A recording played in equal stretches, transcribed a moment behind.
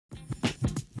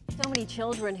So many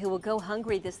children who will go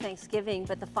hungry this Thanksgiving,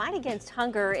 but the fight against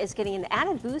hunger is getting an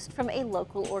added boost from a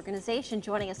local organization.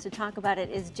 Joining us to talk about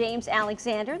it is James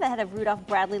Alexander, the head of Rudolph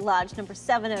Bradley Lodge Number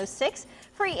 706,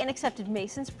 free and accepted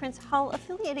Masons, Prince Hall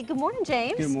affiliated. Good morning,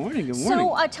 James. Good morning. Good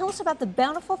morning. So tell us about the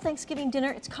Bountiful Thanksgiving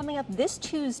dinner. It's coming up this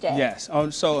Tuesday. Yes.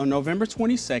 So on November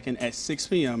 22nd at 6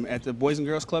 p.m. at the Boys and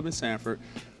Girls Club in Sanford,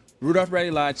 Rudolph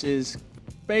Bradley Lodge is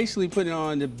basically putting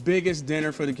on the biggest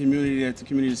dinner for the community that the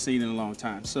community has seen in a long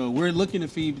time. So we're looking to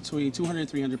feed between 200 and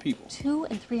 300 people.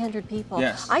 200 and 300 people.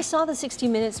 Yes. I saw the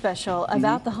 60-minute special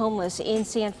about the homeless in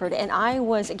Sanford, and I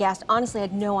was aghast. Honestly, I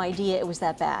had no idea it was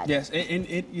that bad. Yes, and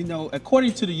you know,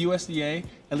 according to the USDA,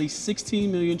 at least 16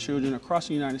 million children across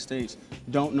the United States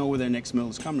don't know where their next meal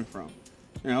is coming from.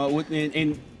 You know,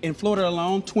 in Florida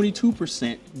alone,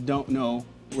 22% don't know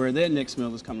where their next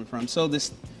meal is coming from. So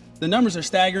the numbers are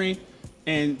staggering.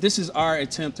 And this is our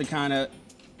attempt to kind of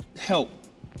help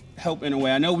in a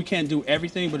way. I know we can't do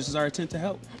everything, but this is our attempt to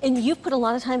help. And you've put a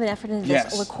lot of time and effort into this.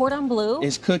 Yes. Le Cordon Bleu.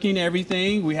 It's cooking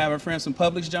everything. We have our friends from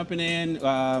Publix jumping in,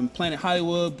 Planet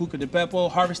Hollywood, Buca de Beppo,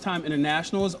 Harvest Time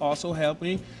International is also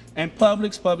helping. And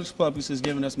Publix is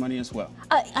giving us money as well.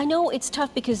 I know it's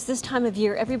tough because this time of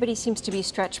year, everybody seems to be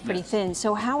stretched pretty thin.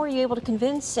 So how are you able to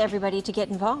convince everybody to get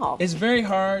involved? It's very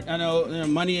hard. I know,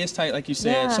 money is tight, like you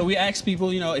said. Yeah. So we ask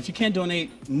people, if you can't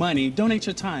donate money, donate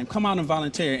your time. Come out and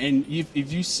volunteer. And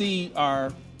if you see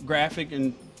our graphic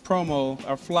and promo,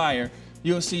 our flyer,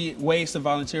 you'll see ways to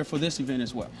volunteer for this event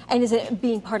as well. And is it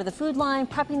being part of the food line,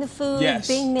 prepping the food, yes,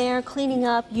 being there, cleaning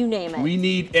up, you name it? We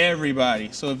need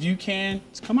everybody. So if you can,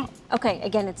 come out. Okay,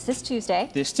 again, it's this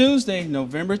Tuesday. This Tuesday,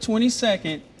 November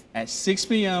 22nd at 6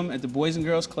 p.m. at the Boys and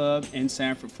Girls Club in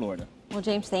Sanford, Florida. Well,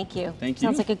 James, thank you. Thank you.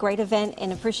 Sounds like a great event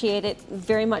and appreciate it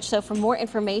very much so. For more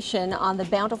information on the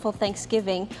Bountiful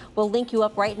Thanksgiving, we'll link you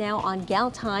up right now on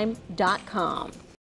galtime.com.